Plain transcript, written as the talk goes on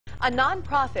A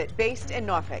nonprofit based in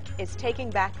Norfolk is taking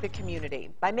back the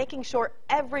community by making sure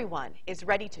everyone is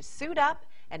ready to suit up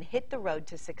and hit the road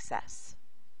to success.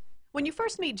 When you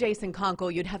first meet Jason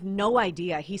Conkle, you'd have no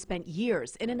idea he spent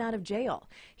years in and out of jail.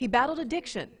 He battled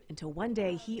addiction until one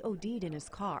day he OD'd in his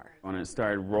car. When it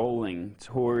started rolling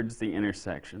towards the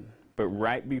intersection, but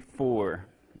right before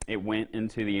it went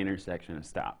into the intersection, it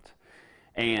stopped.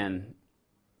 And,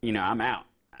 you know, I'm out.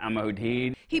 I'm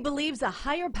OD'd. He believes a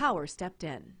higher power stepped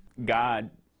in. God,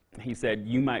 he said,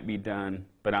 you might be done,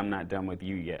 but I'm not done with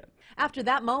you yet. After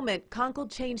that moment,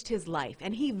 Conkle changed his life,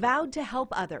 and he vowed to help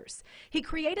others. He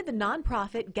created the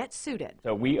nonprofit Get Suited.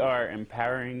 So we are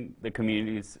empowering the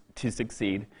communities to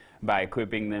succeed by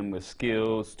equipping them with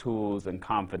skills, tools, and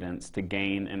confidence to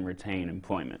gain and retain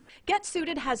employment. Get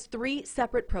Suited has 3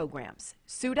 separate programs: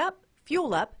 Suit Up,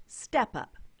 Fuel Up, Step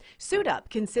Up. Suit Up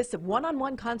consists of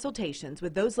one-on-one consultations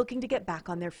with those looking to get back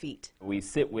on their feet. We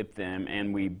sit with them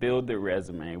and we build their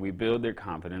resume, we build their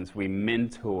confidence, we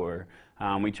mentor,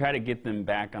 we try to get them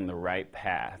back on the right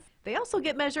path. They also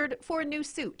get measured for a new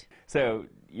suit. So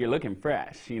you're looking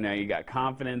fresh, you know, you got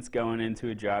confidence going into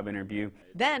a job interview.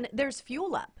 Then there's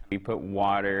Fuel Up. We put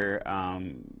water,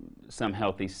 some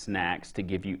healthy snacks to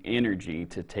give you energy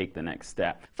to take the next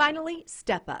step. Finally,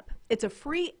 Step Up. It's a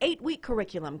free 8-week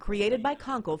curriculum created by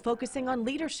Conkle focusing on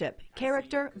leadership,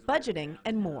 character, budgeting,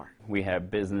 and more. We have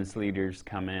business leaders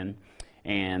come in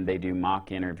and they do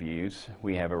mock interviews.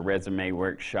 We have a resume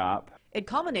workshop. It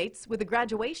culminates with a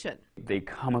graduation. They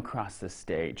come across the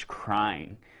stage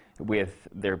crying with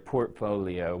their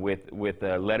portfolio, with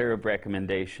a letter of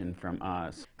recommendation from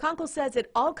us. Conkle says it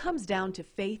all comes down to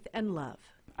faith and love.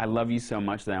 I love you so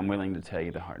much that I'm willing to tell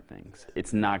you the hard things.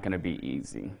 It's not going to be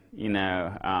easy. You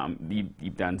know,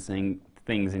 you've done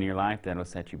things in your life that'll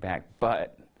set you back,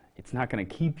 but it's not going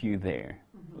to keep you there.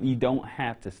 You don't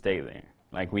have to stay there.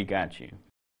 Like, we got you.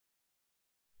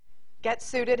 Get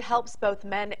Suited helps both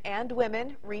men and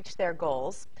women reach their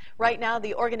goals. Right now,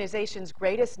 the organization's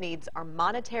greatest needs are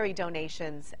monetary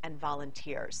donations and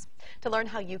volunteers. To learn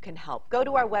how you can help, go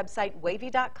to our website,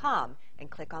 WAVY.com, and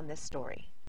click on this story.